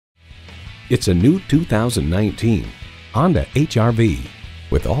It's a new 2019 Honda HR-V.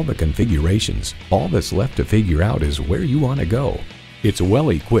 With all the configurations, all that's left to figure out is where you want to go. It's well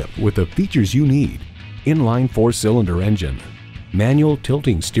equipped with the features you need: inline 4-cylinder engine, manual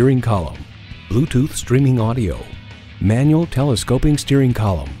tilting steering column, Bluetooth streaming audio, manual telescoping steering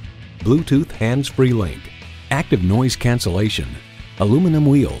column, Bluetooth hands-free link, active noise cancellation, aluminum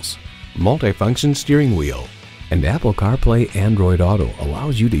wheels, multifunction steering wheel, and Apple CarPlay Android Auto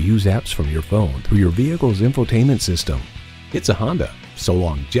allows you to use apps from your phone through your vehicle's infotainment system. It's a Honda, so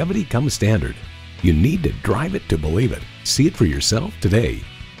longevity comes standard. You need to drive it to believe it. See it for yourself today.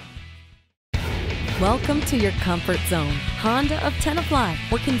 Welcome to your comfort zone. Honda of Tenafly.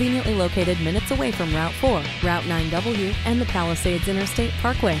 We're conveniently located minutes away from Route 4, Route 9W, and the Palisades Interstate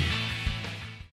Parkway.